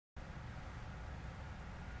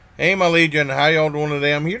Hey, my Legion, how y'all doing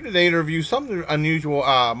today? I'm here today to review something unusual.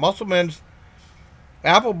 Musselman's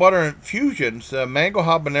Apple Butter Infusions, Mango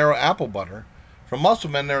Habanero Apple Butter. From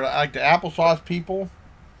Musselman, they're like the applesauce people.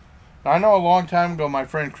 Now, I know a long time ago, my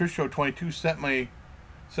friend Christo22 sent me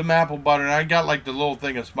some apple butter, and I got like the little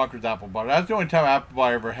thing of Smucker's apple butter. That's the only time apple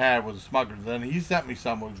butter I ever had was Smucker's. Then he sent me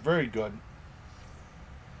some, it was very good.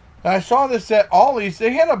 And I saw this at Ollie's.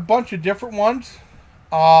 They had a bunch of different ones.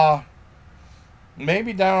 Uh,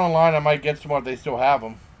 Maybe down the line I might get some more if they still have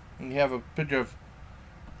them. And you have a picture of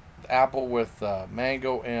apple with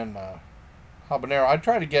mango and habanero. I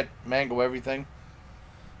try to get mango everything.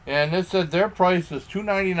 And this said their price is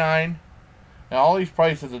 $2.99. Now all these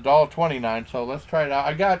prices $1.29. So let's try it out.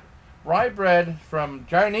 I got rye bread from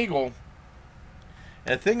Giant Eagle.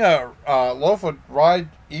 And I think a loaf of rye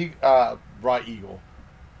eagle.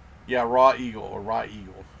 Yeah, raw eagle or rye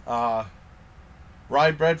eagle.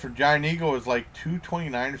 Rye bread for Giant Eagle is like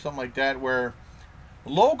 $2.29 or something like that. Where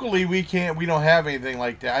locally we don't have anything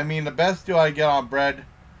like that. I mean, the best deal I get on bread,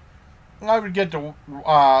 I would get the.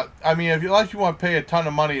 I mean, unless you want to pay a ton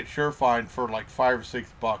of money at Surefine for like $5 or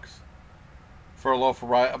 $6 for a loaf of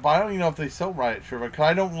rye, but I don't even know if they sell rye at Surefine. Cause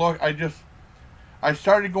I don't look. I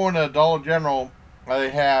started going to Dollar General.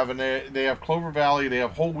 They have they have Clover Valley. They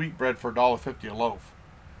have whole wheat bread for $1.50 a loaf,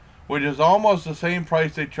 which is almost the same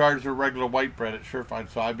price they charge their regular white bread at Surefine,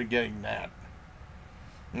 so I've been getting that.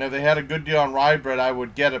 And if they had a good deal on rye bread, I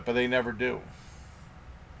would get it, but they never do.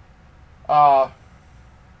 And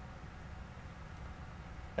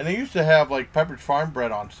they used to have like Pepperidge Farm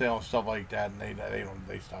bread on sale and stuff like that, and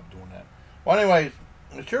they stopped doing that. Well, anyways,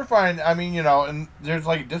 Surefine, I mean, and there's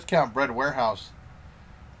like a discount bread warehouse.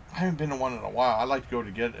 I haven't been to one in a while. I'd like to go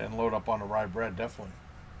to get and load up on the rye bread, definitely.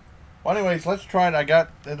 Well, anyways, let's try it. I got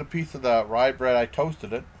a piece of the rye bread. I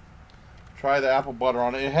toasted it. Try the apple butter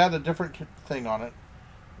on it. It had a different thing on it.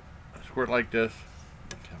 Squirt like this.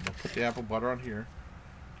 Okay, I'm going to put the apple butter on here.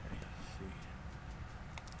 Okay, let's see.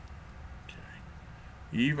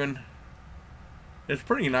 Okay. Even. It's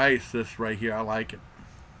pretty nice, this right here. I like it.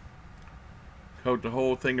 Coat the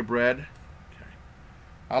whole thing of bread. Okay.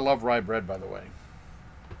 I love rye bread, by the way.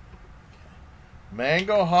 Okay.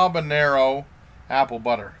 Mango habanero apple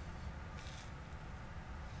butter.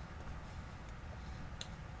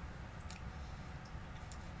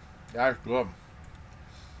 That's good.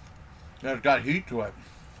 And it's got heat to it.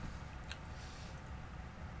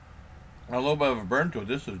 A little bit of a burn to it.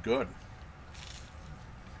 This is good.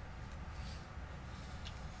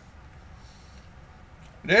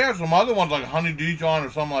 They have some other ones like Honey Dijon or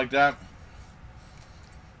something like that.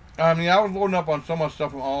 I mean, I was loading up on so much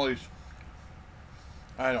stuff from Ollie's.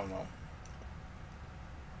 I don't know.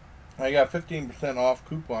 I got 15% off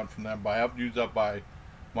coupon from them, but I have to use up by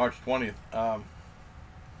March 20th.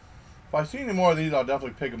 If I see any more of these, I'll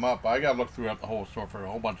definitely pick them up. But I gotta look throughout the whole store for a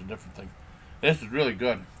whole bunch of different things. This is really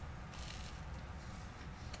good.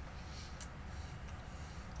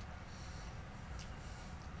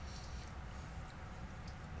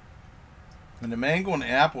 And the mango and the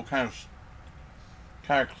apple kind of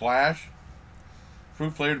clash.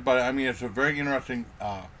 Fruit flavored, but I mean it's a very interesting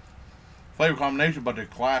flavor combination. But they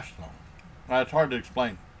clash though. It's hard to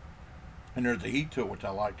explain. And there's a heat to it, which I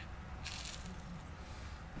like.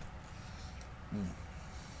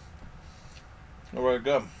 Very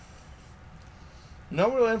good.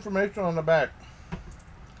 No real information on the back.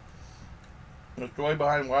 The story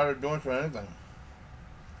behind why they're doing for anything.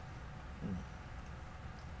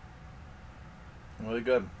 Really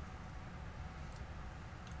good.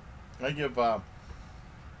 I give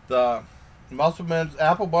the Musselman's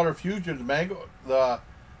Apple Butter Fusions the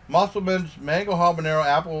Musselman's Mango Habanero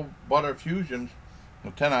Apple Butter Fusions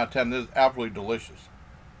a 10 out of 10. This is absolutely delicious.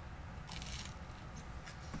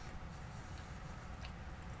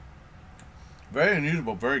 Very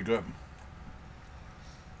unusual, very good.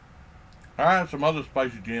 I had some other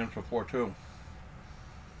spicy jams before too.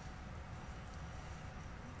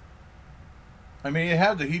 I mean, it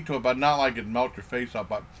has the heat to it, but not like it melts your face up.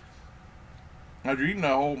 But as you're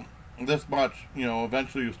eating this much,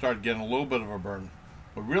 eventually you start getting a little bit of a burn.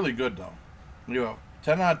 But really good though.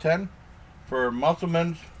 10 out of 10 for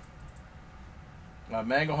Musselman's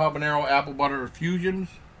Mango Habanero Apple Butter Fusions.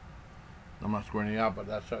 I'm not squaring it out, but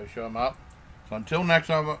that's how you show them up. So until next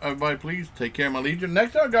time, everybody, please take care of my Legion.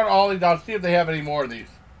 Next time I got Ollie's, I'll see if they have any more of these.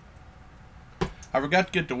 I forgot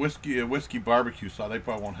to get the whiskey barbecue sauce. They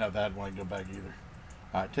probably won't have that when I go back either.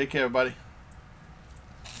 All right, take care, everybody.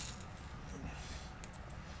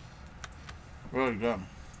 Really good.